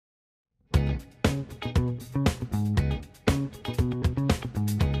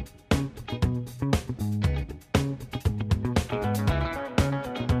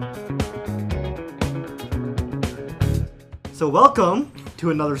So welcome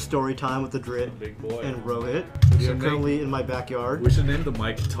to another story time with the Drit Big boy. and Rohit. We are currently in my backyard. We should name the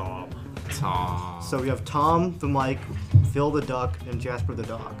mic Tom. Tom. So we have Tom the mic, Phil the duck, and Jasper the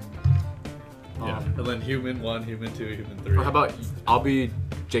dog. Yeah. And then human 1, human 2, human 3. Or how about I'll be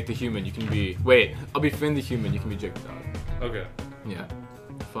Jake the human, you can be... Wait, I'll be Finn the human, you can be Jake the dog. Okay. Yeah.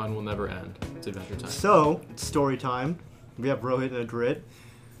 Fun will never end. It's adventure time. So, it's story time. We have Rohit and a Drit.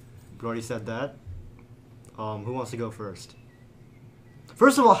 We already said that. Who wants to go first?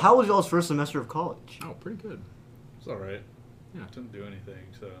 First of all, how was y'all's first semester of college? Oh, pretty good. It's alright. Yeah. Didn't do anything,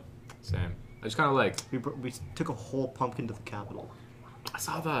 so. Same. I just kind of like... We took a whole pumpkin to the Capitol. I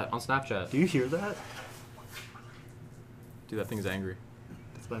saw that on Snapchat. Do you hear that? Dude, that thing's angry.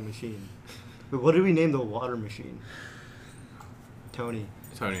 That's my machine. Wait, what did we name the water machine? Tony.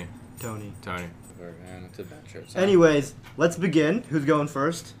 Tony. Man, it's adventure. Anyways, let's begin. Who's going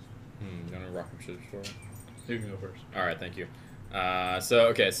first? You want to rock paper scissors for? You can go first. All right, thank you.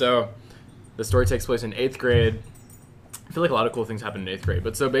 So the story takes place in 8th grade. I feel like a lot of cool things happen in 8th grade,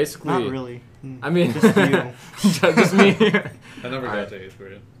 but so basically... Not really. I mean... Just you. just me. I never got Alright. to 8th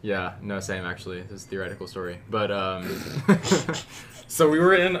grade. Yeah, no, same actually. This is a theoretical story. But, So we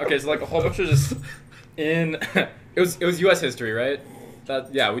were in. Okay, so like a whole bunch of just in. it was U.S. history, right?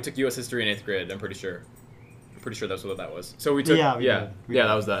 Yeah, we took U.S. history in 8th grade. I'm pretty sure. That's what that was. So we took. Yeah, we did. We did.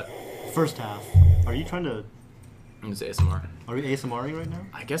 that was that. First half. Are you trying to... I'm just ASMR. Are we ASMRing right now?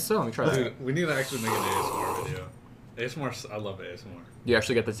 I guess so. Let me try that. Dude, we need to actually make an ASMR video. ASMR, I love ASMR. Do you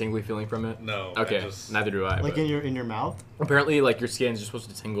actually get the tingly feeling from it? No. Okay, neither do I. Like but in your mouth? apparently, like your skin's just supposed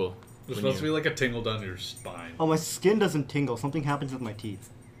to tingle. There's when supposed to you- be like a tingle down your spine. Oh, my skin doesn't tingle. Something happens with my teeth.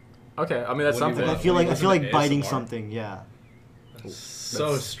 Okay, I mean that's What do you something. I want? feel like Listen to biting ASMR? something. Yeah. So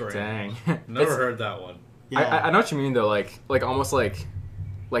That's- strange. Dang. Never It's- heard that one. Yeah. I know what you mean though. Like almost like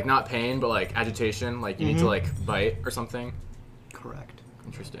not pain, but like agitation. Like you need to like bite or something. Correct.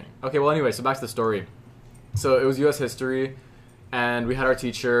 Interesting. Okay, well, anyway, so back to the story. So it was U.S. history, and we had our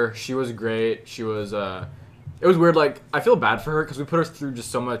teacher. She was great. She was, it was weird. Like, I feel bad for her because we put her through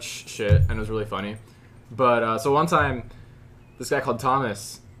just so much shit, and it was really funny. But, so one time, this guy called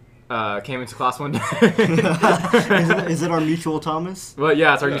Thomas came into class one day. Is it our mutual Thomas? Well,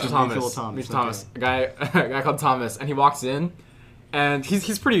 yeah, it's our Yeah, mutual Thomas. mutual Thomas, Mutual Thomas. okay. A guy called Thomas, and he walks in, and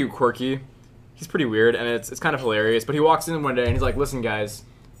he's pretty quirky. He's pretty weird, and it's kind of hilarious. But he walks in one day, and he's like, "Listen, guys,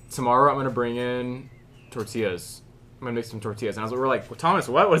 tomorrow I'm gonna bring in tortillas. I'm gonna make some tortillas." And we're like, well, "Thomas,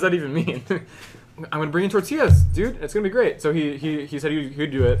 what? What does that even mean?" "I'm gonna bring in tortillas, dude. It's gonna be great." So he said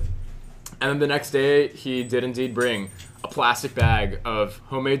he'd do it, and then the next day he did indeed bring a plastic bag of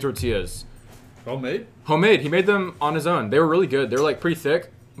homemade tortillas. Homemade? Homemade. He made them on his own. They were really good. They were like pretty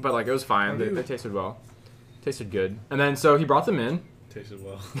thick, but like it was fine. How do you- They tasted well. Tasted good. And then so he brought them in. Tasted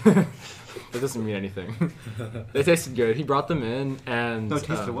well. That doesn't mean anything. They tasted good. He brought them in, and No, it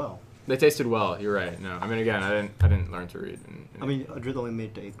tasted well. They tasted well. You're right. No, I mean again, I didn't learn to read. I mean, Adrit only made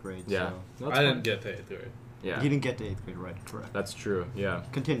it to 8th grade. yeah, So. No, it's I fine. didn't get to 8th grade. Yeah, He didn't get to 8th grade, right? Correct. that's true. Yeah,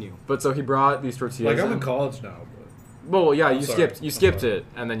 Continue. but so he brought these tortillas. Like, I'm in in. college now, Well, yeah, you sorry. skipped. You I'm skipped sorry. it,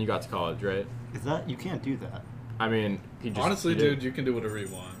 and then you got to college, right? Is that you can't do that? I mean, he but just honestly, he did. dude, you can do whatever you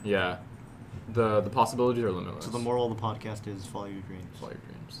want. Yeah, the possibilities are limitless. So the moral of the podcast is follow your dreams. Follow your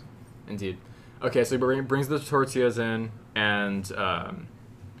dreams. Indeed. Okay, so he brings the tortillas in, and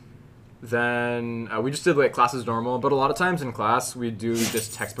then we just did like classes normal. But a lot of times in class, we do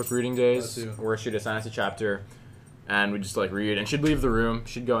just textbook reading days, That too. where she'd assign us a chapter, and we just like read. And she'd leave the room.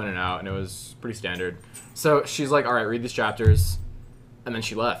 She'd go in and out, and it was pretty standard. So she's like, "All right, read these chapters," and then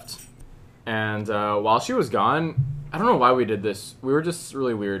she left. And while she was gone, I don't know why we did this. We were just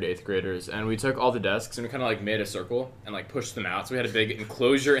really weird 8th graders, and we took all the desks and we kind of like made a circle and like pushed them out. So we had a big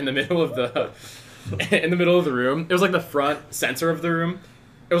enclosure in the middle of the room. It was like the front center of the room.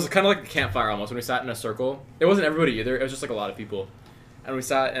 It was kind of like a campfire almost when we sat in a circle. It wasn't everybody either. It was just like a lot of people, and we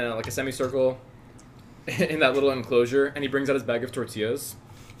sat in like a semicircle in that little enclosure. And he brings out his bag of tortillas,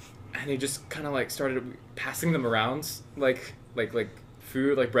 and he just kind of like started passing them around like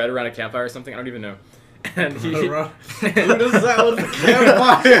food, like bread around a campfire or something. I don't even know. And he Who does that with a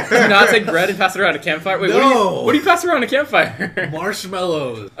campfire? do you not take bread and pass it around a campfire? Wait, No! what do you pass around a campfire?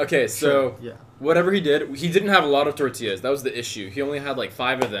 Marshmallows. Okay, so Yeah. whatever he did, he didn't have a lot of tortillas. That was the issue. He only had like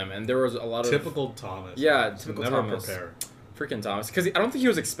 5 of them, and there was a lot of Typical Thomas. Yeah, To typical never Thomas. prepare. freaking Thomas, because I don't think he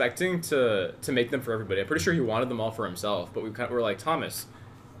was expecting to make them for everybody. I'm pretty sure he wanted them all for himself, but we were like, Thomas,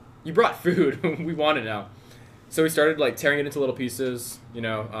 you brought food. We want it now. So we started like tearing it into little pieces,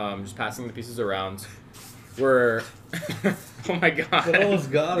 just passing the pieces around. We're oh my god. It almost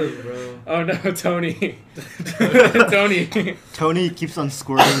got us, bro. Oh no, Tony. Tony. Tony keeps on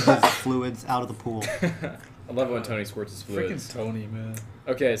squirting his fluids out of the pool. I love it when Tony squirts his fluids. Freaking Tony, man.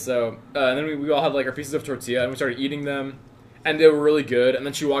 Okay, so and then we all had like our pieces of tortilla and we started eating them, and they were really good. And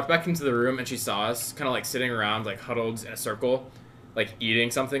then she walked back into the room and she saw us kind of like sitting around like huddled in a circle, like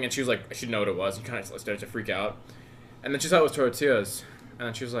eating something, and she was like, she didn't know what it was. And kind of started to freak out, and then she saw it was tortillas, and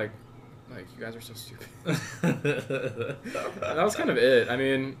then she was like, you guys are so stupid. And that was kind of it. I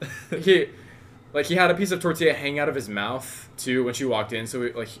mean, he had a piece of tortilla hang out of his mouth too when she walked in. So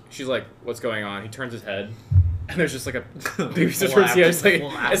she's like, "What's going on?" He turns his head, and there's just like a big piece of tortilla just like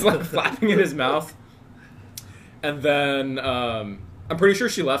it's like flapping in his mouth. And then I'm pretty sure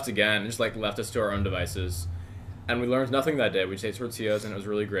she left again and just like left us to our own devices. And we learned nothing that day. We just ate tortillas and it was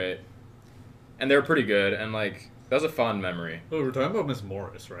really great. And they were pretty good, and like that was a fond memory. Oh, we're talking about Miss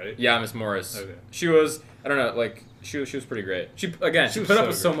Morris, right? Yeah, Miss Morris. Okay. She was, I don't know, like she was pretty great. She put up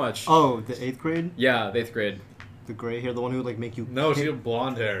with so much. Oh, the 8th grade? Yeah, the 8th grade. The gray hair, the one who would like make you. No, she had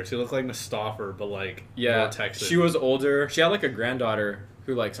blonde hair. She looked like Miss Stoffer, but like Yeah, more Texas. she was older. She had like a granddaughter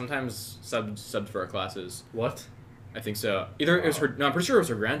who like sometimes subbed for our classes. What? I think so. Either it was her. No, I'm pretty sure it was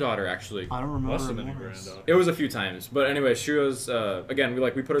her granddaughter actually. I don't remember. Must have been a Morris. granddaughter. It was a few times, but anyway, she was again.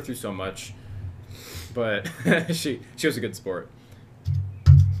 We put her through so much, but she was a good sport.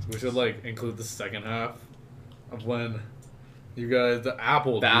 We should like include the second half of when you guys the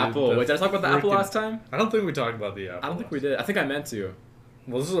apple. The dude, apple. the Wait, did I talk about the apple freaking- last time? I don't think we talked about the apple. I don't think we did. I think I meant to.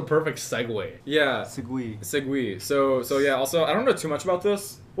 Well, this is a perfect segue. Yeah. Segui. Segui. So yeah. Also, I don't know too much about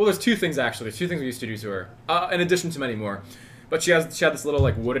this. Well, there's two things actually. There's two things we used to do to her, in addition to many more. But she had this little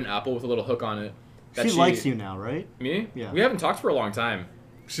like wooden apple with a little hook on it. She likes you now, right? Me? Yeah. We haven't talked for a long time.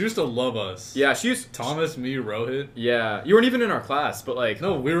 She used to love us. Yeah, she used. Thomas, me, Rohit. Yeah, you weren't even in our class, but like.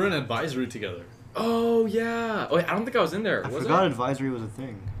 No, we were in advisory together. Oh yeah. Oh, wait, I don't think I was in there. I Was forgot I? advisory was a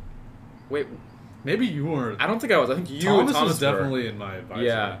thing. Wait, Maybe you weren't. I don't think I was. I think you Thomas and Thomas was definitely in my advisory.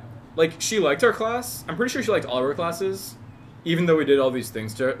 Yeah, like she liked our class. I'm pretty sure she liked all of our classes, even though we did all these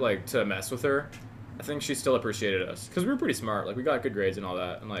things to mess with her. I think she still appreciated us because we were pretty smart. Like we got good grades and all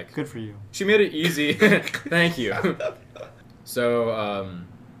that, and like Good for you. she made it easy. Thank you. So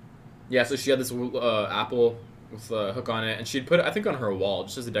yeah, so she had this apple with a hook on it, and she'd put it, I think, on her wall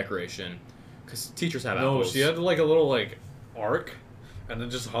just as a decoration, because teachers have No, apples. she had like a little like arc, and it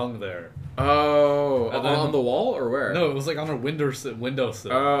just hung there. Oh, And then- on the wall or where? No, it was like on her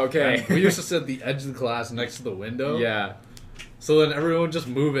windowsill. Oh, okay. And we used to sit at the edge of the class next to the window. Yeah. So then everyone would just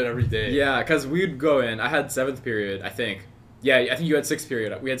move it every day. Yeah, because we'd go in. I had 7th period, I think. Yeah, I think you had 6th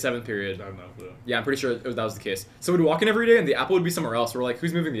period. We had 7th period. I don't know. Though. Yeah, I'm pretty sure that was the case. So we'd walk in every day, and the apple would be somewhere else. We're like,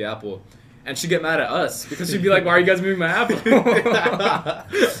 who's moving the apple? And she'd get mad at us because she'd be like, why are you guys moving my apple?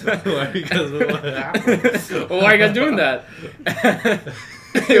 Why? Because of what happened? Well, why are you guys doing that?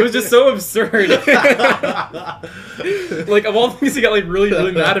 It was just so absurd. Like, of all the things he got like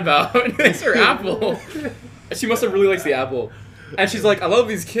really mad about, it's her apple. She must have really likes the apple. And she's like, I love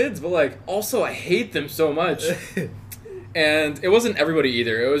these kids, but like, also I hate them so much. And it wasn't everybody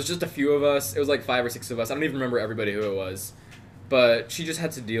either. It was just a few of us. It was like 5 or 6 of us. I don't even remember everybody who it was. But she just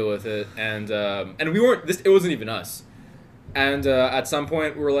had to deal with it. And we weren't, it wasn't even us. And at some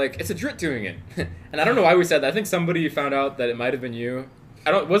point, we were like, it's a Drit doing it. And I don't know why we said that. I think somebody found out that it might have been you.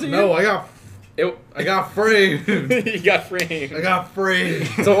 Was it you? No, I got framed. You got framed. I got framed.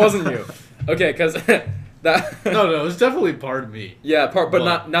 So it wasn't you. Okay, because that. No, it was definitely part of me. Yeah, but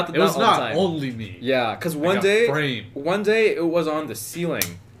not It was all the not time. only me. Yeah, because I one got day framed. it was on the ceiling,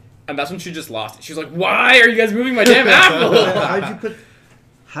 and that's when she just lost it. She was like, "Why are you guys moving my damn apple?"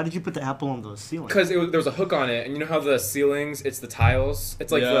 How did you put the apple on the ceiling? Because there was a hook on it, and you know how the ceilings, it's the tiles.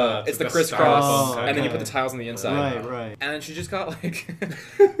 It's like Yeah, it's the it's like a crisscross, styrofoam and then you okay. put the tiles on the inside. Right. And then she just got like,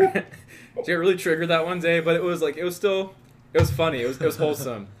 she got really triggered that one day, but it was funny. It was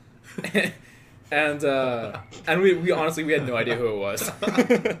wholesome. And we honestly we had no idea who it was.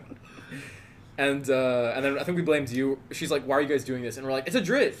 And then I think we blamed you. She's like, "Why are you guys doing this?" And we're like, "It's a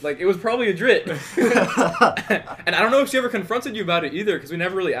Drit. Like it was probably a Drit." And I don't know if she ever confronted you about it either, because we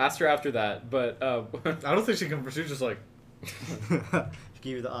never really asked her after that. But I don't think she can. She was just like,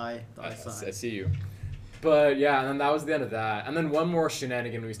 Give you the eye I sign. see you. But yeah, and then that was the end of that. And then one more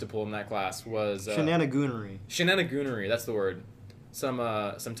shenanigan we used to pull in that class was Shenanigoonery. shenanigoonery. That's the word. Some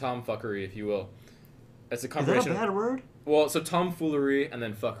tomfuckery, if you will. It's a Is that combination. a bad word? Well, so tomfoolery and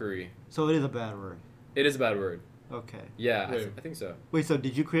then fuckery. So it is a bad word. It is a bad word. Okay. Yeah, Wait. I think so. Wait, so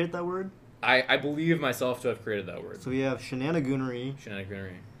did you create that word? I believe myself to have created that word. So we have shenanigoonery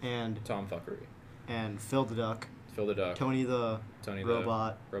Shenanigoonery. and Tomfuckery. Phil the Duck, Phil the Duck. Tony the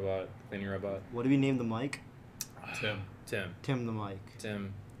robot. The robot. Cleaning robot. What did we name the mic? Tim. Tim. Tim the mic.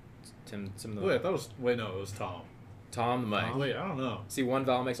 Tim the Wait, that was. Wait, no, it was Tom. Tom the Mike. Tom? Wait, I don't know. See, one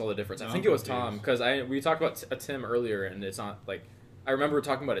vowel makes all the difference. I No, think I'm it was Tom confused. because we talked about a Tim earlier, and it's not like I remember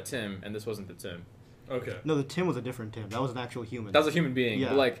talking about a Tim, and this wasn't the Tim. Okay. No, the Tim was a different Tim. That was an actual human. That was a human being. Yeah.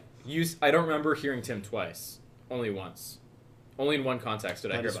 But like I don't remember hearing Tim twice. Only once. Only in one context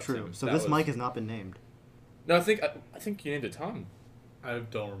did I That hear is about true. Tim. So That this was- Mike has not been named. No, I think you named it Tom. I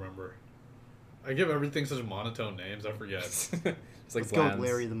don't remember. I give everything such monotone names, I forget. It's like Let's go with Bland's.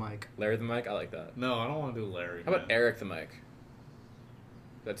 Larry the Mike. Larry the Mike. I like that. No, I don't want to do Larry. How about man. Eric the Mike?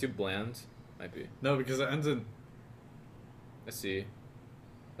 Is that too bland? Might be. No, because it ends in Let's see.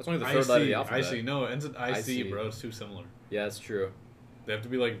 That's only the third letter of the alphabet. IC. No, it ends in IC, IC. bro. It's too similar. Yeah, that's true. They have to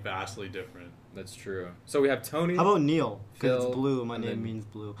be like vastly different. That's true. So we have Tony. How about Neil? Because Phil, it's blue. My and name then means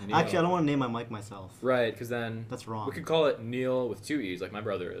blue. Neil. Actually, I don't want to name my Mike myself. Right, because then That's wrong. we could call it Neil with two E's, like my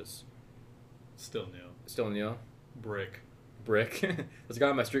brother is. Still new. Still Neil. Brick. Brick. There's a guy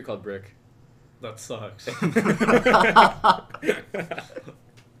on my street called Brick. That sucks.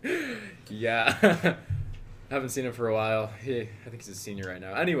 Yeah. Haven't seen him for a while. I think he's a senior right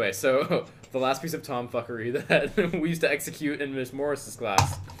now. Anyway, so the last piece of tomfuckery that we used to execute in Miss Morris's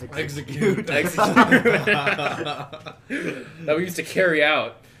class, Execute. that we used to carry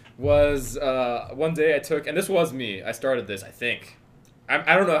out, was one day I took, and this was me. I started this, I think.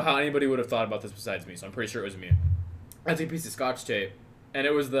 I don't know how anybody would have thought about this besides me, so I'm pretty sure it was me. I took a piece of Scotch tape, and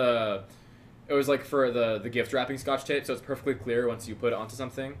it was like for the gift wrapping Scotch tape, so it's perfectly clear once you put it onto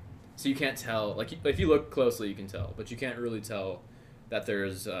something. So you can't tell, like if you look closely, you can tell, but you can't really tell that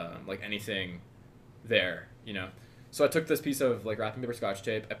there's like anything there, you know. So I took this piece of like wrapping paper Scotch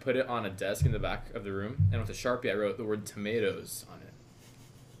tape, I put it on a desk in the back of the room, and with a Sharpie I wrote the word tomatoes on it.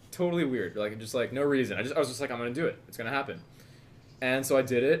 Totally weird, like just like no reason. I was just like, I'm gonna do it. It's gonna happen. And so I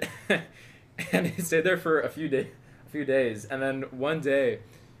did it, and it stayed there for a few days, and then one day.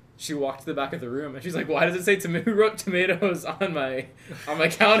 She walked to the back of the room and she's like, "Why does it say who wrote tomatoes on my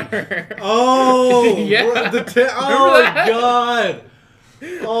counter?" Oh, Yeah. oh Remember that? God!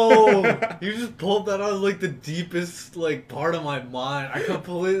 Oh, you just pulled that out of like the deepest like part of my mind. I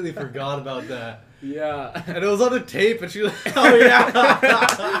completely forgot about that. Yeah. And it was on a tape, and she was like, "Oh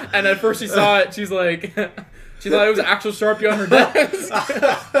yeah." And at first she saw it, she's like, she thought it was actual Sharpie on her desk.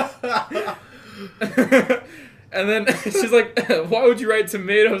 And then she's like, "Why would you write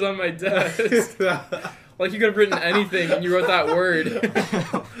tomatoes on my desk? Like you could have written anything and you wrote that word." And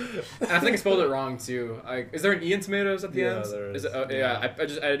I think I spelled it wrong too. Is there an E in tomatoes at the Yeah, end? there is. It, oh, yeah, I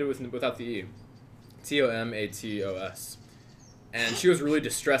just added it without the E. Tomatos. And she was really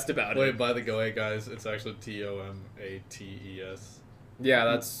distressed about Wait, it. by the way, guys, it's actually Tomates. Yeah,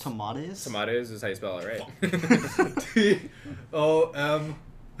 that's Tomatoes? tomatoes is how you spell it, right? Tom.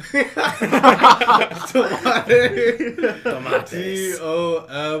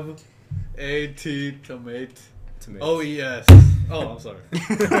 Tomates. Tomat. Tomatoes. OES. Oh, I'm sorry.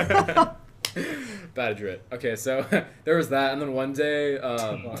 Bad adrit. Okay, so there was that, and then one day,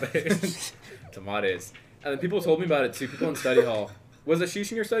 tomatoes. And then people told me about it too. People in study hall. Was it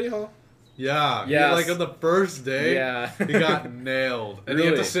Sheesh in your study hall? Yeah. Yes. Like on the first day, Yeah. he got nailed. And he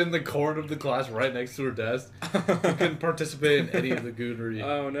had Really? to sit in the corner of the class right next to her desk. He couldn't participate in any of the goonery.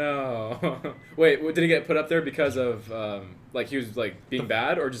 Oh no! Wait, did he get put up there because of like he was like being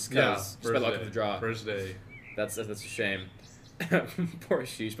bad, or just Yeah, because just by luck of the draw? First day. That's a shame. Poor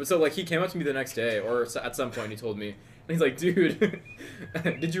Sheesh. But so like he came up to me the next day, or at some point he told me, and he's like, "Dude,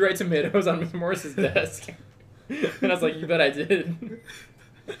 did you write tomatoes on Miss Morris's desk?" And I was like, "You bet I did."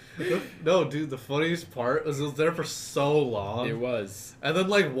 No, dude, the funniest part was it was there for so long. It was. And then,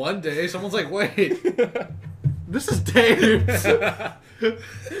 like, one day, someone's like, "Wait, this is tapes."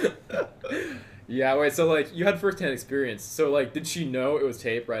 Yeah, wait, so like you had first-hand experience. So like did she know it was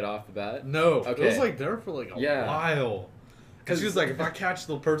tape right off the bat? No, Okay. it was, like, there for, like, a Yeah. while. Because she was like, if I catch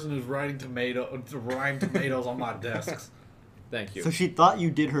the person who's writing tomatoes on my desks. Thank you. So she thought you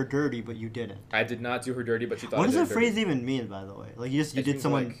did her dirty, but you didn't. I did not do her dirty, but she thought What I does did that her phrase dirty. even mean, by the way? Like you It did means,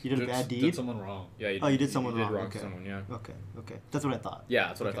 someone, like, you did a bad Did deed. someone wrong. Yeah, Oh, you did someone did wrong, wrong okay. to someone, yeah. Okay, that's what I thought. Yeah,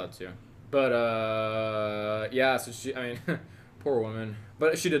 that's what Okay. I thought too. But yeah, so she, I mean, poor woman.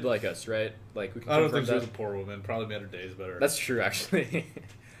 But she did like us, right? Like we can I don't confirm think she was a that. poor woman. Probably made her days better. That's true, actually.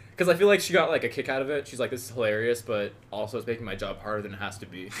 Because I feel like she got like a kick out of it. She's like, "This is hilarious, but also it's making my job harder than it has to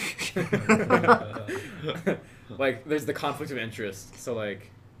be." Like, there's the conflict of interest. So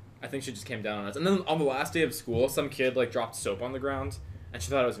like, I think she just came down on us. And then on the last day of school, some kid like dropped soap on the ground, and she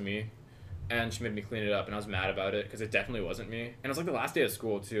thought it was me, and she made me clean it up, and I was mad about it because it definitely wasn't me. And it was like the last day of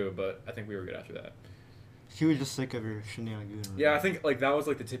school too, but I think we were good after that. She was just sick of your shenanigans. Yeah, I think like that was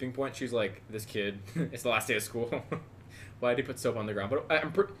like the tipping point. She's like, "This kid, it's the last day of school. Why did he put soap on the ground?" But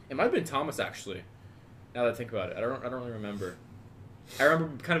it might have been Thomas actually. Now that I think about it, I don't really remember. I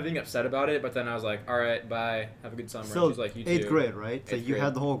remember kind of being upset about it, but then I was like, all right, bye, have a good summer. So and she's like, you eighth too. grade, right? So Eighth you grade.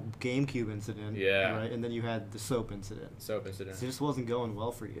 had the whole GameCube incident. Yeah. Right, and then you had the soap incident. Soap incident. So it just wasn't going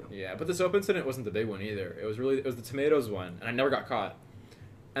well for you. Yeah, but the soap incident wasn't the big one either. It was the tomatoes one, and I never got caught.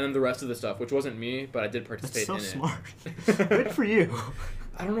 And then the rest of the stuff, which wasn't me, but I did That's participate so in smart. Good for you. it.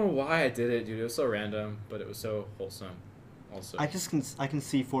 I don't know why I did it, dude. It was so random, but it was so wholesome. Also. I can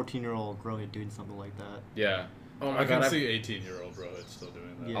see 14-year-old Rohit doing something like that. Yeah. Oh my I can god. see 18-year-old bro still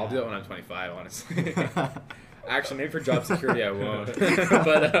doing that. Yeah. I'll do it when I'm 25, honestly. Actually, maybe for job security I won't.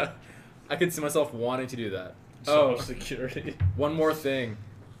 But I could see myself wanting to do that. Oh, Oh, security. one more thing.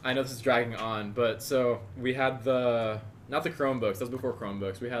 I know this is dragging on, but so we had not the Chromebooks. That was before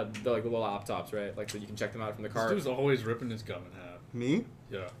Chromebooks. We had the like the little laptops, right? Like so you can check them out from the This car. dude's always ripping his gum in half. Me?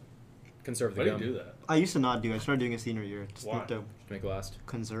 Yeah. Conserve the Why do gum. you do that? I used to not do. I started doing a senior year. Just Why? to Make it last.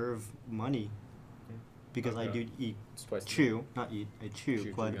 conserve money. Because I Okay. do eat, It's twice. chew, not eat. I chew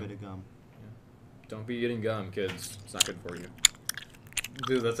Chew quite a gum. bit of gum. Don't be eating gum, kids. It's not good for you.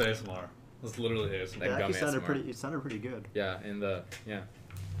 Dude, that's ASMR. That's literally ASMR. Like It gum actually sounded ASMR. pretty. It sounded pretty good. Yeah,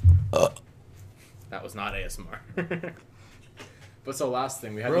 That was not ASMR. But so last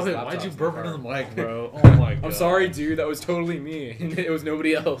thing we had. Bro, these why'd laptops you in burp car. into the mic, bro? Oh my god. I'm sorry, dude. That was totally me. It was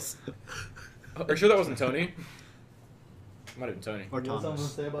nobody else. Are you sure that wasn't Tony? Might have been Tony. Or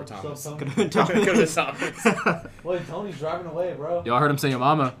Thomas. say Or Thomas. Could have been Thomas. Could've been Thomas. Wait, Tony's driving away, bro. Y'all heard him say your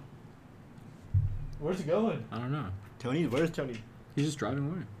mama. Where's he going? I don't know. Tony, where's Tony? He's just driving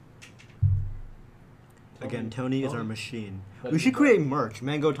away. Again, Tony is our machine. But We should he- create merch,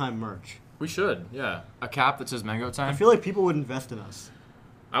 Mango Time merch. We should, yeah. A cap that says Mango I Time. feel like people would invest in us.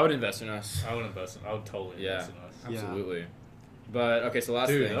 I would invest in us. I would invest in. I would totally Yeah. invest in us. Yeah. Absolutely. But okay, so last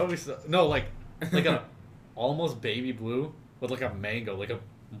Dude, thing. that would be so, no, like a almost baby blue with like a mango, like a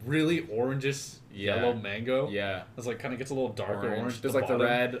really orangish Yeah. yellow mango. Yeah. It's like kind of gets a little darker Orange. orange. at There's the like the bottom,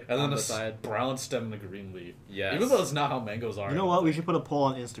 red and on then the a side. brown stem and a green leaf. Yes. Even though it's not how mangoes are. You know what? We should put a poll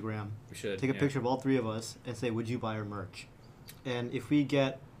on Instagram. We should Take a yeah. picture of all three of us and say, "Would you buy our merch?" And if we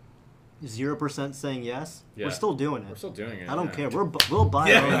get 0% saying yes, Yeah. we're still doing We're it. still doing it. I don't yeah. care. We'll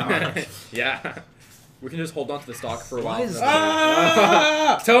buy our own Yeah. merch. Yeah. We can just hold on to the stock for a Why while. is-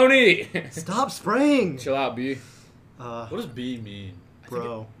 Ah! Tony! Stop spraying, Chill out, B. What does B mean?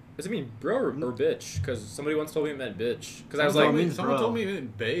 bro. Does it mean bro or bitch? Because somebody once told me it meant bitch. Because I was Someone like, told me- Someone bro. told me it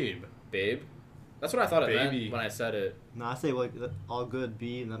meant babe. babe? That's what I thought it Baby. meant when I said it. No, I say like all good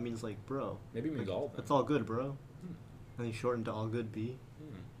B, and that means like bro. Maybe it means all of them. That's all good, bro. And you shorten to all good B.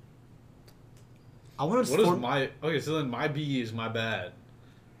 Hmm. I want to What is my okay? So then my B is my bad.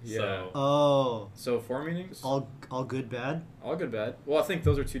 Yeah. So, Oh, So four meanings? all good bad. All good, bad. Well, I think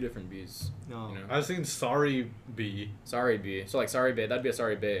those are two different B's. No, You know? I was thinking sorry B. Sorry, B. So like sorry, babe. That'd be a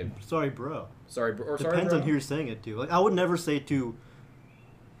sorry, babe. sorry, bro. Sorry, or sorry, Depends bro. on who you're saying it to. Like I would never say to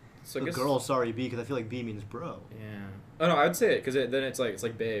So I a guess- girl, sorry B, because I feel like B means bro. Yeah. Oh no, I would say it because then it's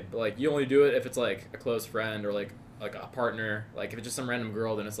like babe. But like you only do it if it's like a close friend or like a partner. Like if it's just some random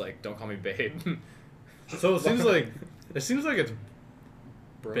girl, then it's like don't call me babe. So it seems like it's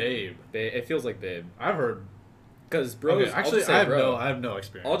Bro. babe. It feels like babe. I've heard. Because bro. Okay, I'll actually, just say I have no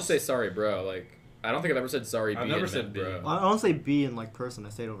experience. I'll just say sorry, bro. Like I don't think I've ever said sorry. I've B never and said meant B. bro. I don't say B in like person. I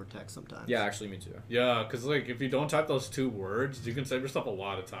say it over text sometimes. Yeah, actually, me too. Yeah, because like if you don't type those two words, you can save yourself a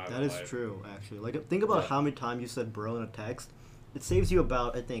lot of time. That in is life. true. Actually, like think about Yeah. how many times you said bro in a text. It saves you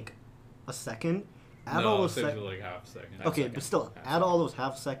about I think a second. Add no, all it those saves sec- you like half a second. Okay, second. but still, Half add all those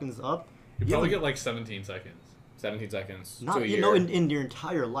half seconds up. You you probably know- get like 17 seconds. 17 seconds. Not to a you year. know in your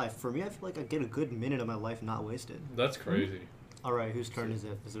entire life. For me, I feel like I get a good minute of my life not wasted. That's crazy. All right, whose turn is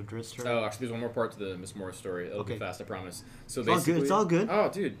it? Is it Drit's turn? Oh, actually, there's one more part to the Miss Morris story. It'll be Okay. fast, I promise. So It's all good, basically, it's all good. Oh,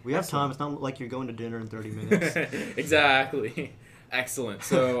 dude, We have time. excellent. It's not like you're going to dinner in 30 minutes. Exactly. Excellent.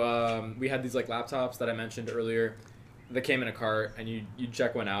 So we had these like laptops that I mentioned earlier. That came in a cart, and you'd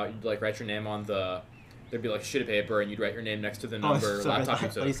check one out. You'd like write your name on the. There'd be like a sheet of paper, and you'd write your name next to the number. sorry, laptop I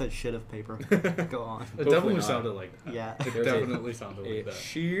you thought you took. said shit of paper. Go on. It Hopefully definitely not. sounded like that. Yeah. It There's a- definitely sounded like A that.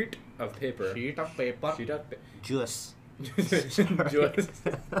 sheet of paper. Sheet of paper. Sheet of paper. Juice. Joyce.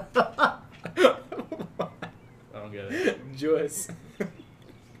 I don't get it. Joyce.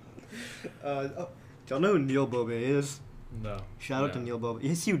 Do y'all know who Neil Bobe is? No. Shout out to No. Neil Bobe.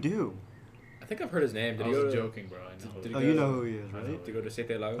 Yes, you do. I think I've heard his name. Did I he go was to, joking, bro. I know. Did he Oh, go- you know who he is, I know. right? to go to Siete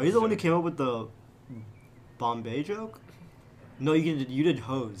Lagos? Are you the one who came up with the Bombay joke? No, you did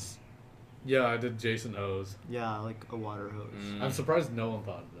hose. Yeah, I did Jason Hose. Yeah, like a water hose. Mm. I'm surprised no one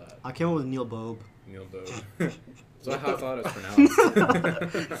thought of that. I came up with Neil Bobe. Neil Bobe. That's how I thought it was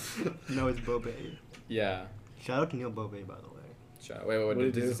pronounced. No, it's Bobe. Yeah. Shout out to Neil Bobe, by the way. Wait, What'd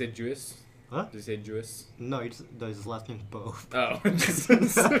he did do? he say Juice? Huh? Did you say Jewis? No, his last name's Bo. Oh.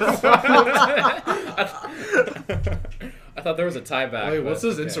 I thought there was a tie back. Wait, what's but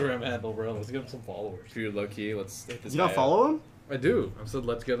his okay. Instagram handle, bro? Let's give him some followers. Dude, low key, let's hit this You not guy follow him? I do. I said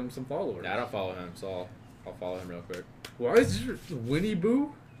let's get him some followers. Nah, I don't follow him, so I'll follow him real quick. Why is your Winnie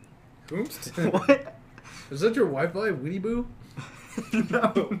Boo? Oops. What? Is that your Wi-Fi, Winnie Boo?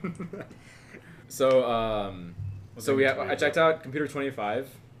 No. So What's so that I mean? checked out Computer 25,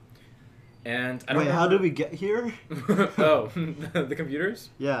 and I don't Wait, how remember- did we get here? Oh, the computers.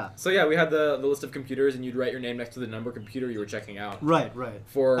 Yeah. So yeah, we had the list of computers, and you'd write your name next to the number computer you were checking out. Right.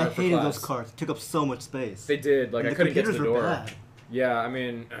 For I for hated class. those cards. It took up so much space. They did. Like And I couldn't get to the computers were door. bad. Yeah, I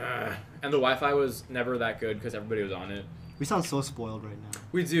mean, and the Wi-Fi was never that good because everybody was on it. We sound so spoiled right now.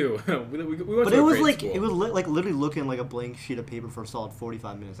 We do. we went But to it a was grade like school. it was like literally looking like a blank sheet of paper for a solid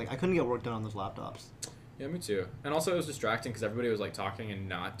 45 minutes. Like I couldn't get work done on those laptops. Yeah, me too. And also, it was distracting because everybody was like talking and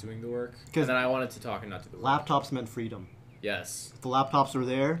not doing the work. 'Cause And then I wanted to talk and not do the work. Laptops meant freedom. Yes. If the laptops were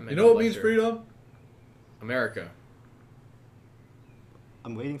there, I meant You know what no means lecture. freedom? America.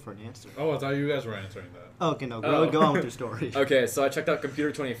 I'm waiting for an answer. Oh, I thought you guys were answering that. Oh, okay, no, Oh. go on with your story. Okay, so I checked out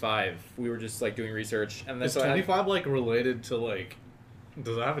Computer 25. We were just like doing research, and then Is so I had, 25 like related to like?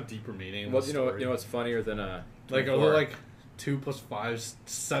 Does it have a deeper meaning? in well, the you know story? what's funnier than Like are 24? there like 2 + 5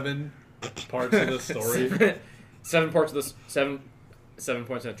 7 parts of the story? seven parts of this 7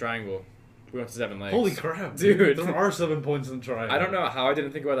 points in a triangle. We went to 7 legs. Holy crap, Dude. There are 7 points in the triangle. I don't know how I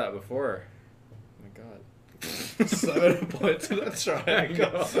didn't think about that before. Oh my god. 7 points in a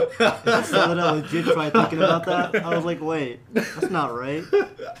triangle. So that I legit tried thinking about that. I was like, wait, that's not right.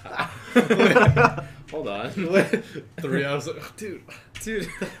 Hold on. 3 hours. Like, dude, Dude.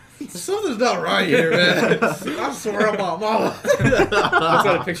 something's not right here, man. I swear on my mama. Looks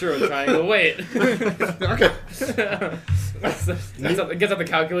at a picture of a triangle. Wait. Okay. Gets out the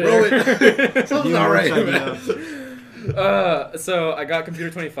calculator. Roll it. Something's You not were right, trying man. to- So I got Computer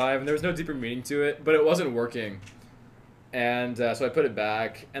 25, and there was no deeper meaning to it, but it wasn't working. And so I put it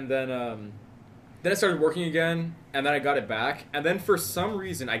back, and then it started working again, and then I got it back, and then for some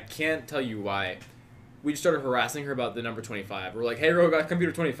reason, I can't tell you why, we just started harassing her about the number 25. We're like, hey, Ro, got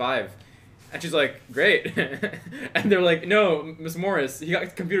Computer 25. And she's like, great. And they're like, no, Miss Morris, he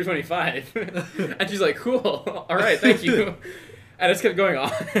got Computer 25. And she's like, cool, all right, thank you. And it just kept going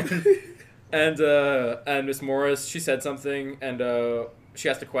on. And Miss Morris, she said something, and she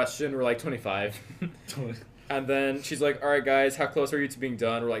asked a question. We're like 25. And then she's like, all right, guys, how close are you to being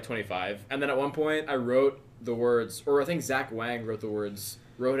done? We're like 25. And then at one point, I wrote the words, or I think Zach Wang wrote the words,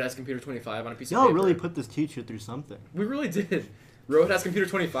 Rohit has Computer 25 on a piece of Y'all paper. really put this teacher through something. We really did. Rohit has Computer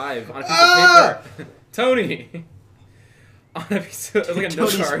 25 on a piece of paper. Tony! On a piece of, it was like a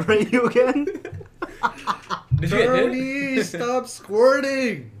note Tony card. spray you again? Did you get hit? Tony, stop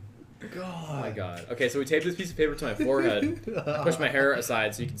squirting. Oh God. my god. Okay, so we taped this piece of paper to my forehead. I pushed my hair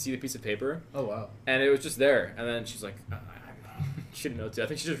aside so you can see the piece of paper. Oh wow. And it was just there. And then she's like, she didn't know what to do. I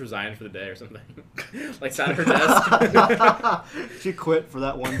think she just resigned for the day or something. Like, sat at her desk. She quit for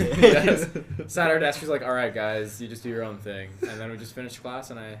that one day. Yes. Sat at her desk. She's like, all right, guys, you just do your own thing. And then we just finished class,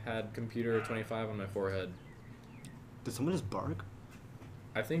 and I had Computer 25 on my forehead. Did someone just bark?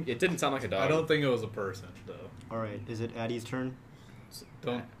 I think it didn't sound like a dog. I don't think it was a person though. Alright, is it Addie's turn?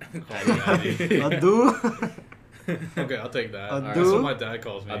 Don't call me Addy. Adu? Okay, I'll take that. Adu? That's what my dad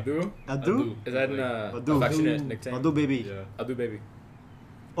calls me. Adu? Adu? Is that an Adu. affectionate nickname? Adu baby. Yeah. Adu baby.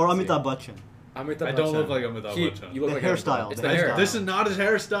 Or Amitabh Bachchan. Amitabh I don't Bachchan. look like Amitabh He- Bachchan. You look The like hairstyle, Amitabh. It's the the hair. hairstyle. This is not his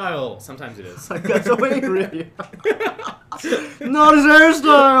hairstyle. Sometimes it is. I got so angry. Not his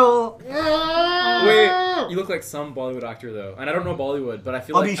hairstyle! Wait, you look like some Bollywood actor though, and I don't know Bollywood, but I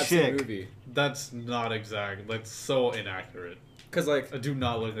feel like I've seen the Abhishek. movie. That's not exact. That's so inaccurate. Cause like, I do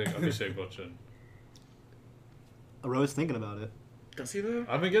not look like Abhishek Bachchan. Rose thinking about it. does he though?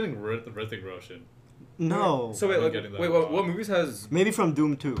 I've been getting Hrithik Roshan. No. So wait, I'm like, getting that wait, wrong. what movies has? Maybe from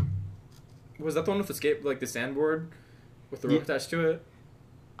Doom 2. Was that the one with the the sandboard, with the rope Yeah. attached to it?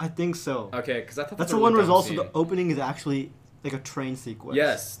 I think so. Okay, because I thought That's a the one really where dumb also scene. the opening is actually like a train sequence.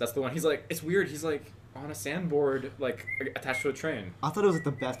 Yes, that's the one. He's like, it's weird. He's like on a sandboard, like attached to a train. I thought it was like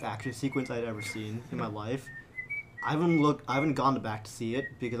the best action sequence I'd ever seen in my life. I haven't gone back to see it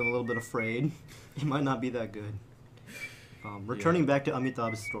because I'm a little bit afraid it might not be that good. Returning back to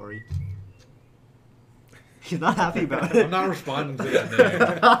Amitabh's story. He's not happy about it. I'm not responding to that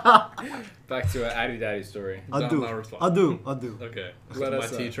name. Back to an Addy Daddy story. I'm not Adu. responding. Adu. Okay. Let my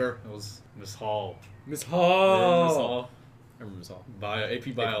us, teacher, it was Miss Hall. Miss Remember Miss Hall. Hall? remember Miss Hall.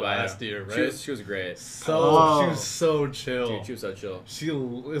 AP Bio last year, right? She was great. She Oh. was so chill. Dude, she was so chill. She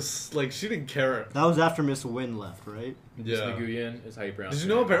was like, she didn't care. That was after Miss Wynn left, right? Miss Yeah. Nguyen is how you pronounce Did her you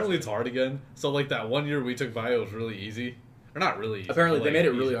know name. apparently it's hard again? So like that one year we took bio was really easy. Or not really easy. Apparently but, they like, made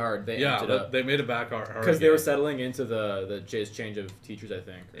it really easy. hard. They Yeah, amped it up. they made it back hard. Because they were again. settling into the change of teachers, I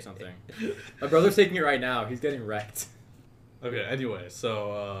think, or something. My brother's taking it right now. He's getting wrecked. Okay, anyway,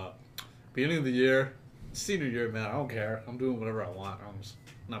 so beginning of the year, senior year, man, I don't care. I'm doing whatever I want. I'm just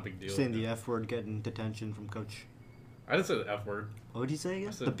not a big deal. Saying the F word, getting detention from coach. I didn't say the F word. What did you say again?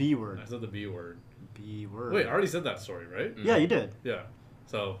 I said- The B word. I said the B word. B word. Wait, I already said that story, right? Yeah, you did. Yeah.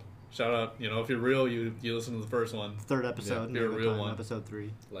 So shout out, if you're real, you listen to the first one. Third episode. you're a Name real Time, one. Episode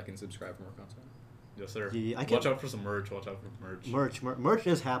 3. Like and subscribe for more content. Yes, sir. Yeah, I Watch can't- out for some merch. Watch out for merch. Merch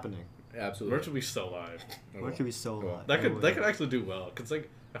is happening. Yeah, absolutely. Merch will be so live. Merch would be so Cool. live. That could actually do well. Cause like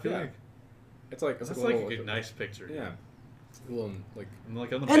I feel Yeah. like It's like that's a like little, a nice picture. Yeah. A little like. And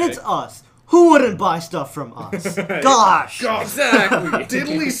like on the And back- it's us. Who wouldn't buy stuff from us? Gosh! Exactly.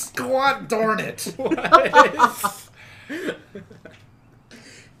 Diddly squat, darn it.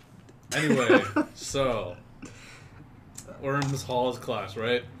 Anyway, so we're in Miss Hall's class,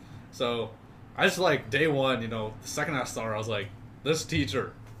 right? So I just like day one, the second I started, I was like, this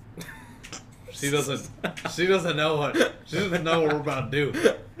teacher, she doesn't know what we're about to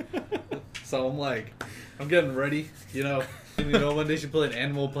do. So I'm like, I'm getting ready, one day she played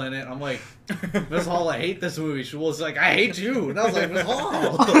Animal Planet. I'm like, Miss Hall, I hate this movie. She was like, I hate you. And I was like, Miss Hall,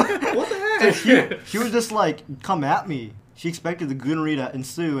 what the heck? She was just like, come at me. She expected the goonery to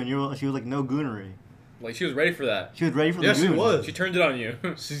ensue, and she was like, no goonery. Like she was ready for that. She was ready for the Yeah, she goon. was. She turned it on you.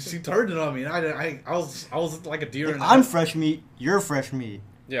 She turned it on me, and I was like a deer. Like, in I'm the fresh meat, you're fresh meat.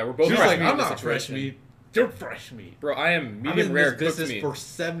 Yeah, we're both. She was fresh like, meat I'm in this not fresh situation. meat. You're fresh meat. Bro, I am I'm medium in rare this cooked business meat. for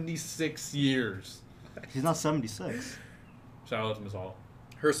 76 years. She's not 76. Shout out to Miss Hall.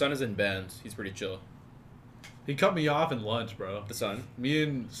 Her son is in bands. He's pretty chill. He cut me off in lunch, bro. The son. Me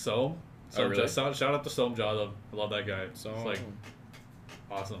and Soam. Oh, really? Shout out to Soam Jadhav. I love that guy. So It's like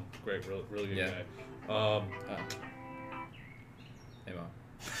awesome, great, really good Yeah. guy. Hey mom.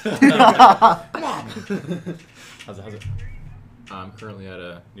 Mom. How's it? I'm currently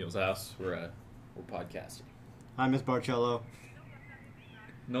at Neil's house. We're podcasting. Hi, Miss Barcello.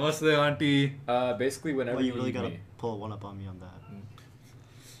 Namaste, auntie. Basically whenever Well, you really need gotta me. pull one up on me on that.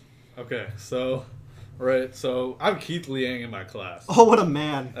 Okay, so I'm Keith Liang in my class. Oh, what a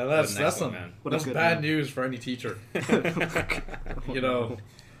man. And What a that's nice some one, man. What a that's good bad man. news for any teacher.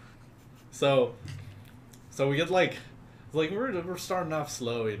 So we get like we're starting off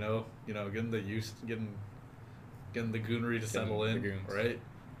slow, getting the goonery to settle the in, goons. right?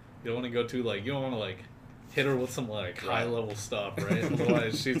 You don't want to go too you don't want to hit her with some high Right. level stuff, right?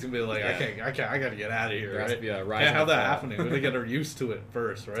 Otherwise she's gonna be like, Yeah. I gotta get out of here, There has right? to be a rise Can't have and that fall. happening. We gotta get her used to it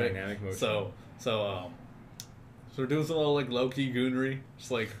first, right? Dynamic motion. So we're doing some little low key goonery,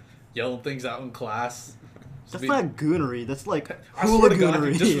 just yelling things out in class. Just That's be- not goonery. That's like I swear to God, if you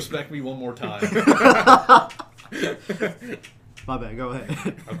hooliganery. disrespect me one more time. My bad, go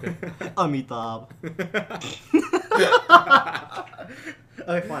ahead. Okay. Amitabh.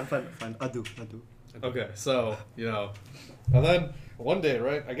 Okay, fine. I do. Okay, so and then one day,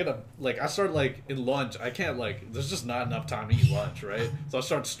 right? I start in lunch. I can't there's just not enough time to eat lunch, right? So I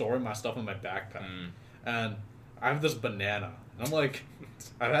start storing my stuff in my backpack, and I have this banana. And I'm like,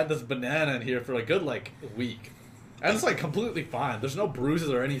 I've had this banana in here for a good a week, and it's completely fine. There's no bruises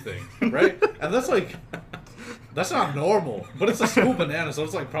or anything, right? And that's not normal, but it's a school banana, so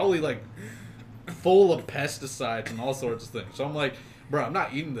it's probably full of pesticides and all sorts of things. So I'm like, bro, I'm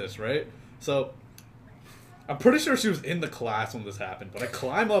not eating this, right? So I'm pretty sure she was in the class when this happened, but I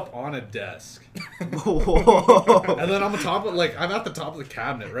climb up on a desk, Whoa. and then I'm I'm at the top of the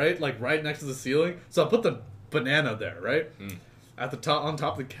cabinet, right? Right next to the ceiling. So I put the banana there, right? At the top, on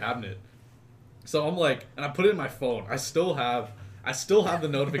top of the cabinet. So I'm and I put it in my phone. I still have the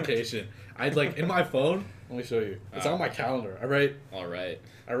notification. In my phone. Let me show you. It's on my calendar. All right.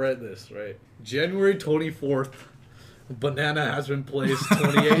 I read this, right? January 24th, banana has been placed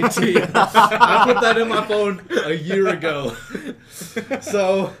 2018. I put that in my phone a year ago.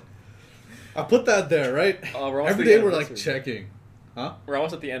 So, I put that there, right? Oh, we're almost Every at day the we're anniversary. checking. Huh? We're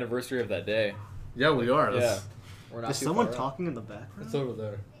almost at the anniversary of that day. Yeah, we are. Yeah. We're not Is too someone far out. talking in the background? It's over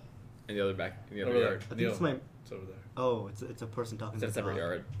there. In the other Over there. yard. I think Neil, it's my. it's over there. Oh, it's a person talking. It's a to separate the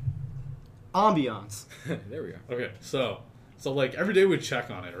yard. Ambiance. There we go. Okay, so every day we check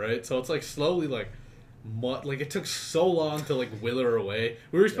on it, right? So it's slowly it took so long to wither away.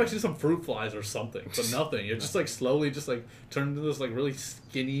 We were expecting some fruit flies or something, but nothing. It just slowly turned into this really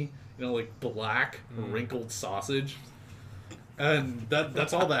skinny, black wrinkled sausage. And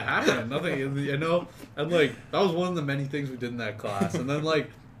that's all that happened. Nothing, you know. And like that was one of the many things we did in that class. And then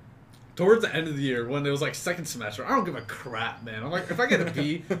like towards the end of the year, when it was like second semester, I don't give a crap, man. I'm like, if I get a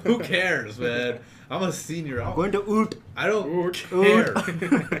B, who cares, man? I'm a senior. I'm going to Oot. I don't care.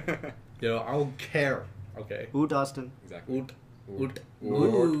 You know, I don't care. Okay. Oot, Austin. Exactly. Oot. Oot.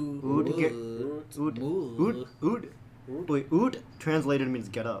 Oot. Oot. Oot. Oot. Wait, Oot translated means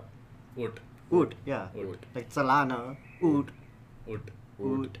get up. Oot. Oot, yeah. Oot. Like Salana. Oot. Oot.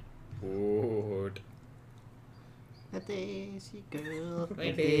 Oot. Oot. A daisy girl.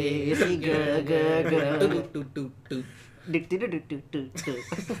 A daisy girl, girl, girl.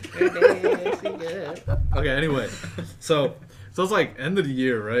 Okay, anyway. So it's like end of the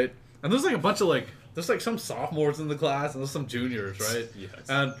year, right? And there's like a bunch of like there's like some sophomores in the class and there's some juniors, right? Yes.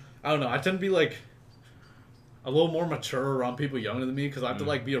 And I don't know, I tend to be like a little more mature around people younger than me because I have to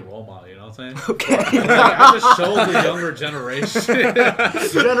like be a role model, you know what I'm saying? Okay. Like, I have to show the younger generation.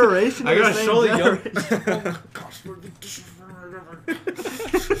 Generation. I gotta the same show the young.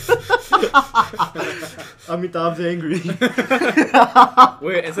 Amitabh's angry.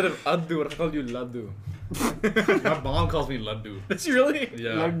 Wait, instead of Addu, what I called you Laddu? My mom calls me Laddu. Did she really?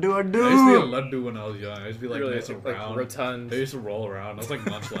 Yeah. Laddu, I used to be a laddu. Laddu when I was young. I used to be like Really, nice and like round. rotund. I used to roll around. I was like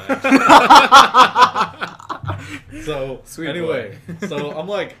Munchlax. So Sweet anyway, so I'm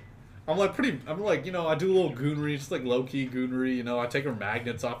like, you know, I do a little goonery, just like low key goonery. You know, I take her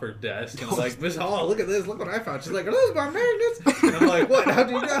magnets off her desk and I'm like, Miss Hall, look at this, look what I found. She's like, are those my magnets? And I'm like, what? How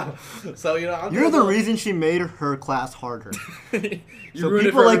do you know? So you know, You're the reason she made her class harder. You So ruined it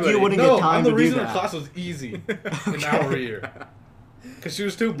people for like you everybody. wouldn't No, get time I'm the to do reason her that. class was easy in our year because she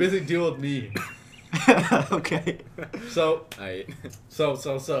was too busy dealing with me. Okay. So I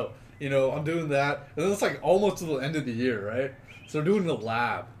So, you know, I'm doing that, and then it's like almost to the end of the year, right? So we're doing the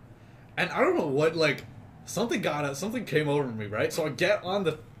lab, and I don't know what, like, something came over me, right? So I get on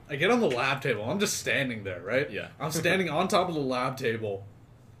the lab table. I'm just standing there, right? Yeah. I'm standing on top of the lab table.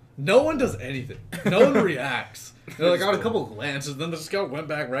 No one does anything. No one reacts. You know, I got a couple glances, then the scout went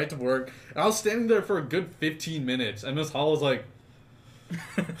back right to work, and I was standing there for a good 15 minutes, and Miss Hall was like,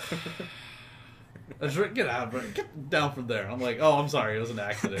 get out, bro. Get down from there. I'm like, oh, I'm sorry, it was an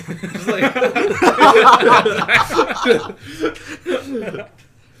accident. Just like,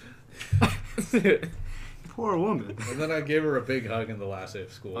 Poor woman. and then I gave her a big hug in the last day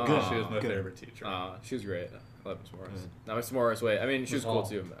of school. Good. She was my Good. favorite teacher. she was great. I love Miss Morris. Not Miss Morris. Wait, I mean she was Miss cool Hall.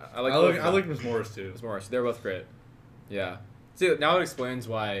 too. I I like Miss Morris too. Miss Morris. They're both great. Yeah. See, now it explains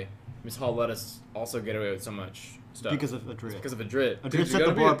why Miss Hall let us also get away with so much stuff. Because of Adrit. Because of Adrit. Adrit you set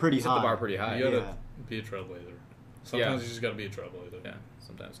gotta the be bar a- pretty He high. set the bar pretty high. You gotta Yeah. be a trailblazer. Sometimes Yeah. you just gotta be a trailblazer. Yeah,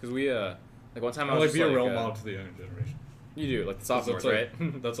 sometimes. Because we, like one time I I was like just be a like, role model to the younger generation. You do, like the That's sophomores, like,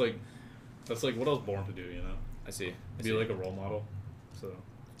 right? that's like what I was born to do. You know, I see. I be see. like a role model. So.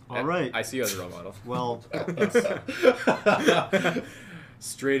 All right. I see you as a role model. Well,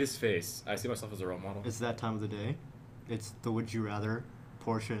 Straight as face. I see myself as a role model. it's that time of the day. It's the Would You Rather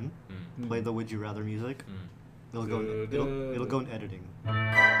portion. Mm. Play the Would You Rather music. Mm. It'll go. It'll go in editing.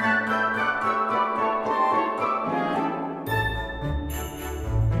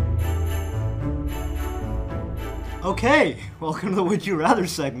 Okay, welcome to the Would You Rather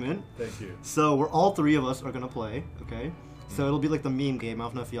segment. Thank you. So we're all three of us are gonna play. Okay. So it'll be like the meme game. I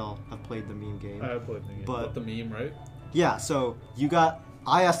don't know if y'all have played the meme game. I have played the game. But- the meme, right? Yeah. So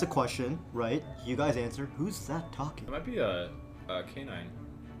I asked a question, right? You guys answer. Who's that talking? It might be a canine.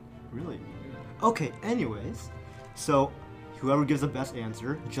 Really? Okay, anyways. So, whoever gives the best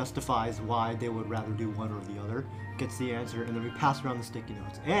answer justifies why they would rather do one or the other, gets the answer, and then we pass around the sticky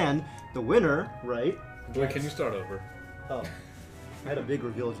notes. And the winner, right? Wait, can you start over? Oh. I had a big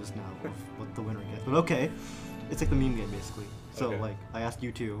reveal just now of what the winner gets. But okay. It's like the meme game, basically. So, Okay. like, I asked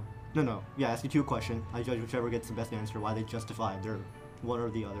you two. No. Yeah, I asked you two a question. I judge whichever gets the best answer, why they justify their one or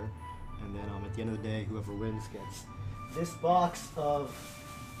the other. And then at the end of the day, whoever wins gets this box of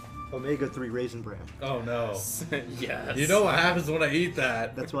omega-3 Raisin Bran. Oh no. Yes. You know what happens when I eat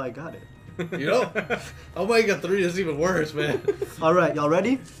that? That's why I got it. You know? Omega-3 is even worse, man. All right, y'all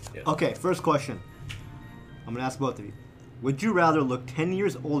ready? Yeah. Okay, first question. I'm gonna ask both of you. Would you rather look 10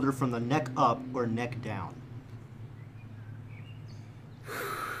 years older from the neck up or neck down?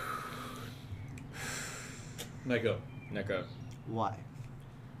 Neck up. Neck up. Why?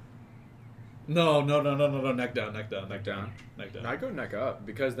 No. Neck down. Neck down. Neck down. I go neck up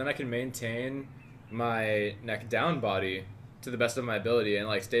because then I can maintain my neck down body to the best of my ability and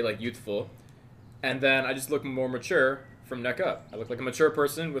like stay like youthful, and then I just look more mature from neck up. I look like a mature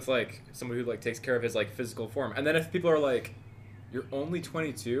person with like someone who like takes care of his like physical form. And then if people are like, "You're only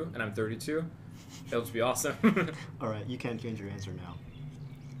 22 and I'm 32," It'll just be awesome. All right, you can't change your answer now.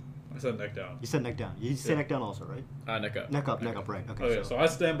 I said neck down. You said neck down. You said Yeah. neck down also, right? Neck up. Neck up, right. Okay, Okay, so I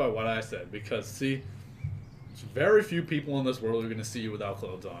stand by what I said because see, there's very few people in this world who are gonna see you without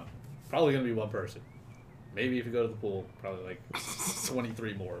clothes on. Probably gonna be one person. Maybe if you go to the pool, probably like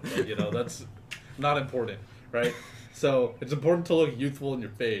 23 more. But you know that's not important, right? So it's important to look youthful in your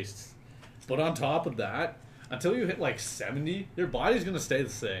face. But on top of that, until you hit like 70, your body's gonna stay the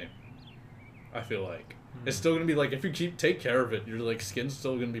same. I feel like it's still gonna be like if you take care of it, your like skin's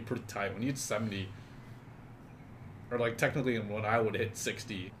still gonna be pretty tight. When you hit 70, or like technically when I would hit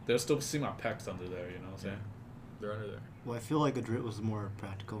 60, they'll still see my pecs under there. You know what I'm saying? They're under there. Well, I feel like Adrit was more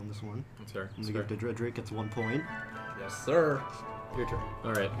practical in this one. That's fair. I'm That's gonna fair. give it to Adrit. Gets 1 point. Yes, sir. Your turn.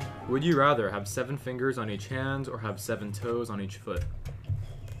 All right. Would you rather have 7 fingers on each hand or have 7 toes on each foot?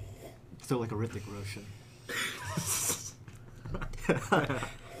 So like a Hrithik Roshan.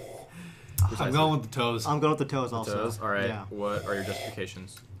 I'm going with the toes. I'm going with the toes also. Toes. All right. Yeah. What are your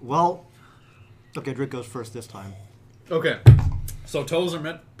justifications? Well, okay, Adrit goes first this time. Okay. So toes are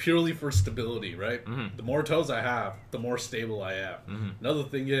meant purely for stability, right? Mhm. The more toes I have, the more stable I am. Mhm. Another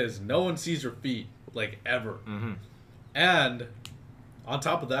thing is, no one sees your feet, like, ever. Mm-hmm. And on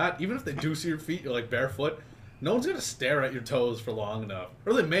top of that, even if they do see your feet, you're like barefoot, no one's going to stare at your toes for long enough.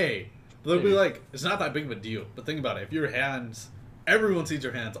 Or they may. But they'll be Maybe. like, it's not that big of a deal. But think about it. If your hands, everyone sees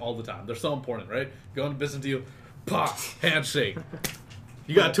your hands all the time. They're so important, right? Go into business deal, pop, handshake.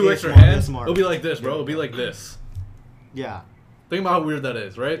 You got 2 extra ASMR, hands, ASMR. it'll be like this, bro. It'll be like this. Yeah. Think about how weird that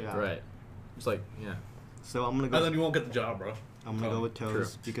is, right? Yeah. Right. Just like, yeah. So I'm gonna And then go. you won't get the job, bro. I'm gonna Oh, go with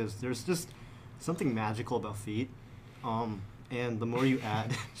toes because there's just something magical about feet. And the more you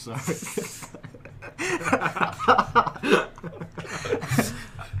add, sorry.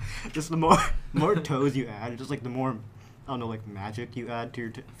 Just the more toes you add, just like the more, I don't know, like magic you add to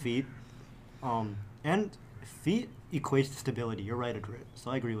your feet. And feet equates to stability. You're right, Adrit.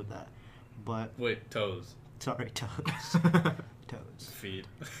 So I agree with that. But Wait, toes. sorry, toes. Toes. Feet.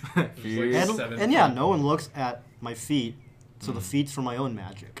 Feet. Just And, like 7 and yeah, feet. no one looks at my feet, so the feet's for my own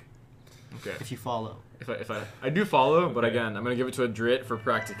magic. Okay. If you follow. If I do follow, but again, I'm gonna give it to Adrit for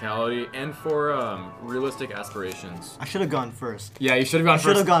practicality and for realistic aspirations. I should have gone first. Yeah, you should have gone I first.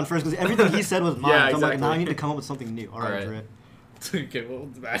 should have gone first because everything he said was mine. Yeah, so I'm like, now I exactly. need to come up with something new. All right, Alright. Okay, well,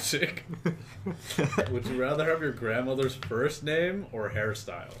 magic. Would you rather have your grandmother's first name or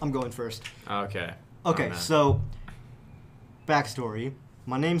hairstyle? I'm going first. Okay. Okay, Oh, man. so backstory.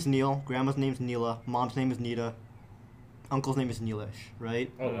 My name's Neil. Grandma's name's Neela. Mom's name is Nita. Uncle's name is Neelish,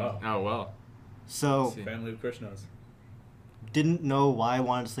 right? Oh, wow. Oh well. So See. Family of Krishnas. didn't know why I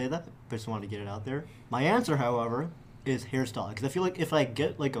wanted to say that, but just wanted to get it out there. My answer, however, is hairstyle because I feel like if I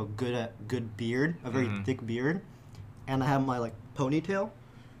get like a good beard, a very Mhm. thick beard, and I have my like ponytail,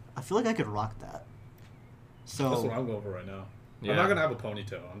 I feel like I could rock that. That's what So I'm going for right now. Yeah. I'm not gonna have a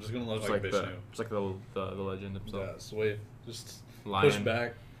ponytail. I'm just gonna look Just like like Vishnu. the legend himself. Yeah, sweet. Just Lion. push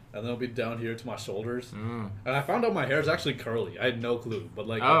back, and then it'll be down here to my shoulders. Mm. And I found out my hair is actually curly. I had no clue, but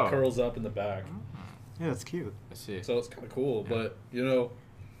like Oh. it curls up in the back, yeah, that's cute. I see. so it's kind of cool. Yeah. But you know,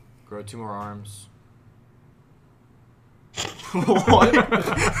 Grow 2 more arms. What?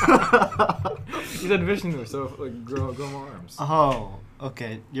 You said Vishnu, so like grow more arms. Oh,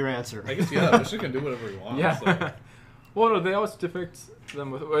 okay. Your answer. I guess yeah, Vishnu can do whatever he wants. Yeah. so- Well, no, they always depict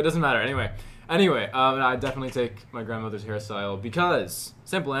them with. Well, it doesn't matter. Anyway, I definitely take my grandmother's hairstyle because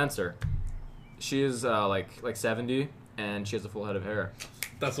simple answer, she is like 70 and she has a full head of hair,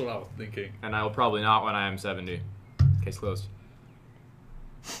 That's what I was thinking. and I will probably not when I am 70. Case closed.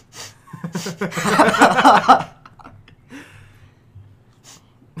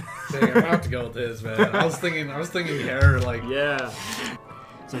 Dang, I have to go with his, man. I was thinking hair, like Yeah.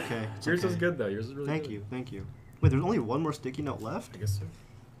 It's okay. It's Yours okay. is good though. Yours is really Thank good. you. Thank you. Wait, there's only one more sticky note left? I guess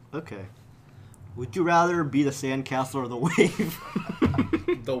so. Okay. Would you rather be the sandcastle or the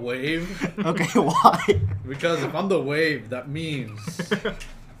wave? the wave. Okay, why? Because if I'm the wave, that means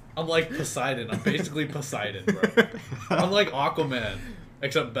I'm like Poseidon. I'm basically Poseidon, bro. I'm like Aquaman,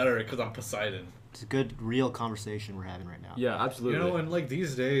 except better because I'm Poseidon. It's a good, real conversation we're having right now. Yeah, You absolutely. know, and like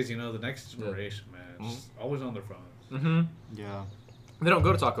these days, you know, the next Yeah. generation, man, it's always on their phones. Mm-hmm. Yeah. They don't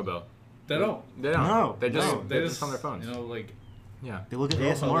go to Taco Bell. They don't. They don't. No, They just no. they're just on their phones. You know, like Yeah. They look at they're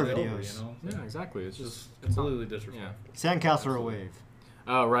all ASMR huddled over, videos. you know? Yeah, exactly. It's Just just it's not- completely disrespectful. Yeah. Sandcastle or wave?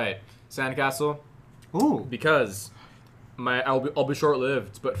 Oh right, Sandcastle. Ooh. Because I'll be short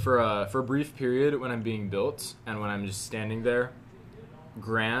lived, but for a brief period when I'm being built and when I'm just standing there,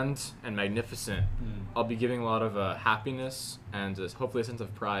 grand and magnificent, I'll be giving a lot of happiness and hopefully a sense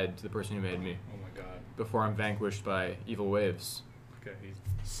of pride to the person who made me Oh my god. before I'm vanquished by evil waves. Okay, he's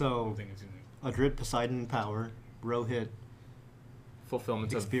So, I think he's gonna Adrit Poseidon Power, Rohit.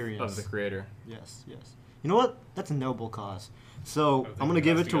 Fulfillment Experience. of the creator. Yes, yes. You know what? That's a noble cause. So I'm gonna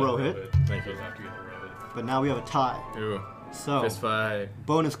give it to Rohit, Thank you. Have to get Rohit. but now we have a tie. Ooh, So fist fight.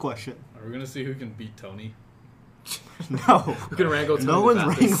 bonus question. Are we gonna see who can beat Tony? No. Who can wrangle Tony No the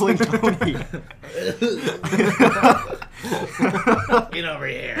one's fastest? wrangling Tony. Get over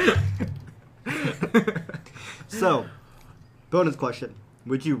here. So, bonus question.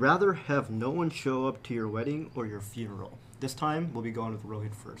 Would you rather have no one show up to your wedding or your funeral? This time, we'll be going with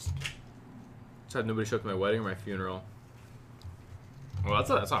Rohit first. Just had nobody show up to my wedding or my funeral. Well,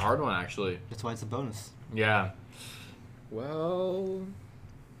 that's a hard one, actually. That's why it's a bonus. Yeah. Well,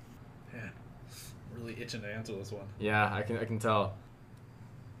 Man, I'm really itching to answer this one. yeah, I can tell.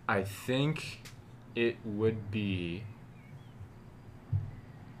 I think it would be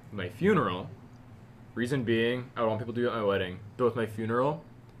my funeral. Reason being, I would want people to do it at my wedding. But with my funeral,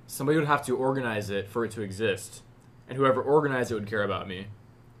 somebody would have to organize it for it to exist. And whoever organized it would care about me.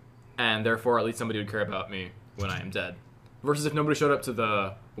 And therefore, at least somebody would care about me when I am dead. Versus if nobody showed up to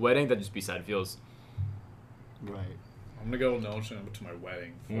the wedding, that'd just be sad feels. Right. I'm gonna go no one showing up to my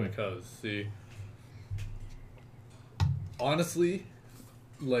wedding because see, honestly,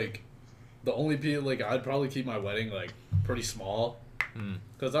 like the only people like I'd probably keep my wedding like pretty small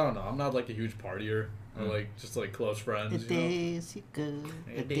because I don't know, I'm not like a huge partier or like just like close friends. A You know? daisy good,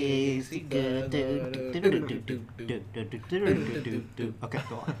 a daisy good. Okay,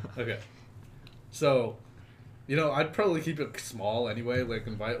 go on. Okay, so you know I'd probably keep it small anyway. Like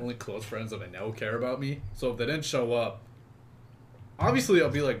invite only close friends that I know care about me. So if they didn't show up, obviously I'll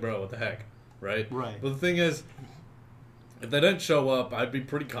be like, bro, what the heck, right? Right. But the thing is, if they didn't show up, I'd be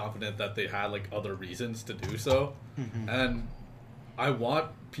pretty confident that they had like other reasons to do so, and I want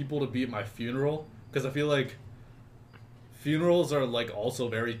people to be at my funeral because I feel like funerals are like also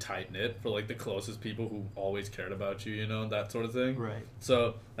very tight knit for like the closest people who always cared about you, you know, that sort of thing. Right.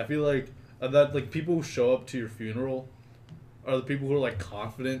 So I feel like that like people who show up to your funeral are the people who are like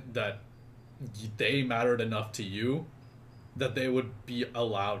confident that they mattered enough to you that they would be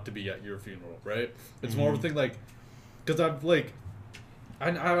allowed to be at your funeral, right? It's more of a thing like, because I've like,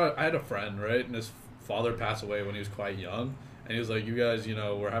 I had a friend, right, and his father passed away when he was quite young, and he was like, you guys, you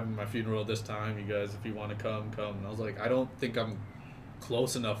know, we're having my funeral this time, you guys, if you want to come, and I was like, I don't think I'm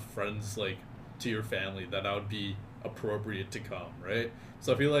close enough friends, like, to your family that I would be appropriate to come, right?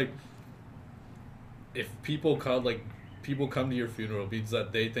 So I feel like if people come to your funeral, it means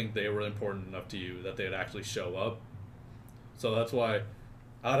that they think they were important enough to you that they'd actually show up. So that's why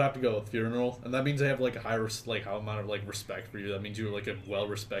I'd have to go with funeral, and that means they have like a higher how amount of like respect for you. That means you're like a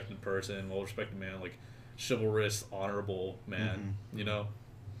well-respected person, well-respected man, like chivalrous, honorable man. You know.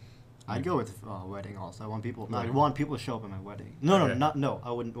 I'd go with wedding also. I want people. No, I want people to show up at my wedding. No, Okay. no.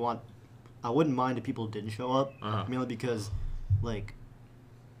 I wouldn't mind if people didn't show up, mainly because, like,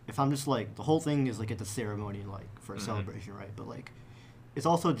 if I'm just like the whole thing is like it's a ceremony like for a celebration, right? But like, it's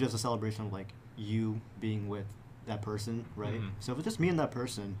also just a celebration of like you being with that person, right? So if it's just me and that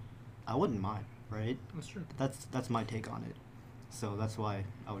person, I wouldn't mind, right? That's true. That's my take on it. So that's why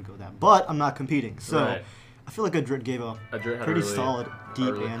I would go that. But I'm not competing, so Right. I feel like Adrit gave a Adrit had a pretty really- solid, deep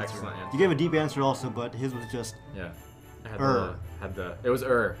really answer. excellent answer. You gave a deep answer also, but his was just Yeah. I had Er. it was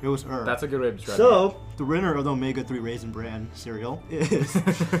it was That's a good way of describing So the winner of the Omega-3 Raisin Bran cereal is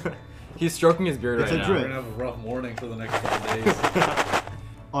it. He's stroking his beard It's right a now. drip. We're gonna have a rough morning for the next couple days.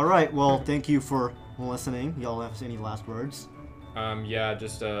 all right. Well, thank you for listening. Y'all have any last words? Yeah,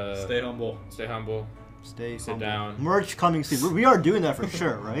 just Stay humble. stay humble. Stay Sit humble. down. Merch coming soon. We are doing that for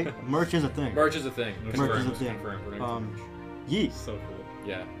sure, right? Merch is a thing. Merch is a thing. Merch is a Confirmed. thing. Confirmed. We're gonna do merch. Yee. So cool.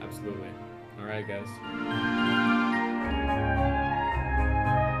 Yeah, absolutely. All right, guys.